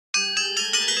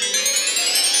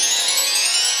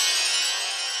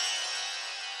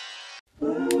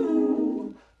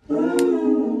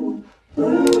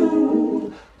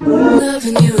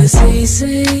Loving you is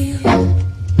easy,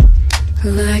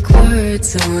 like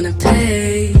words on a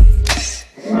page.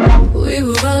 We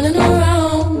were running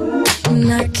around,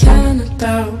 not caring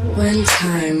about when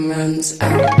time runs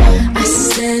out. I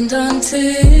stand on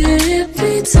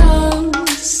tippy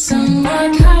toes to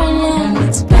mark how long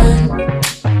it's been.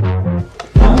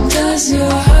 Does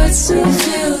your heart still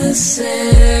feel the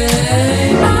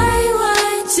same? I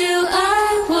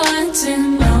want to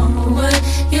know what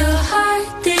your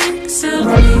heart thinks of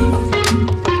me.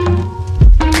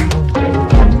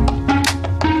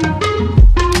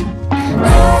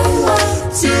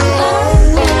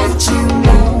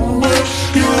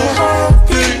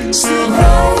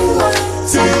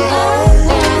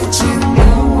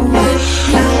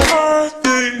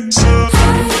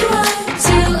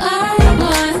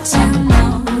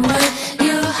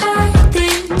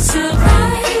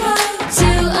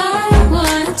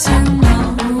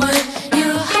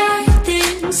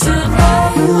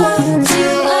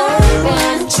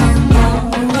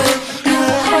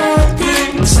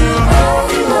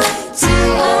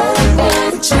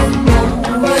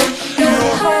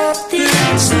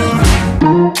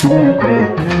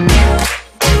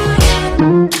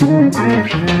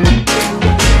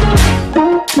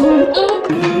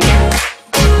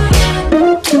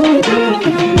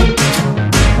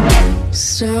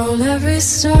 Stole every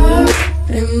star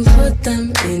and put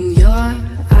them in your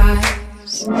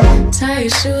eyes. Tie your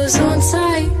shoes on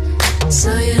tight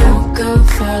so you don't go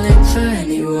falling for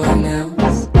anyone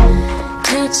else.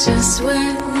 Catch us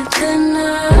with the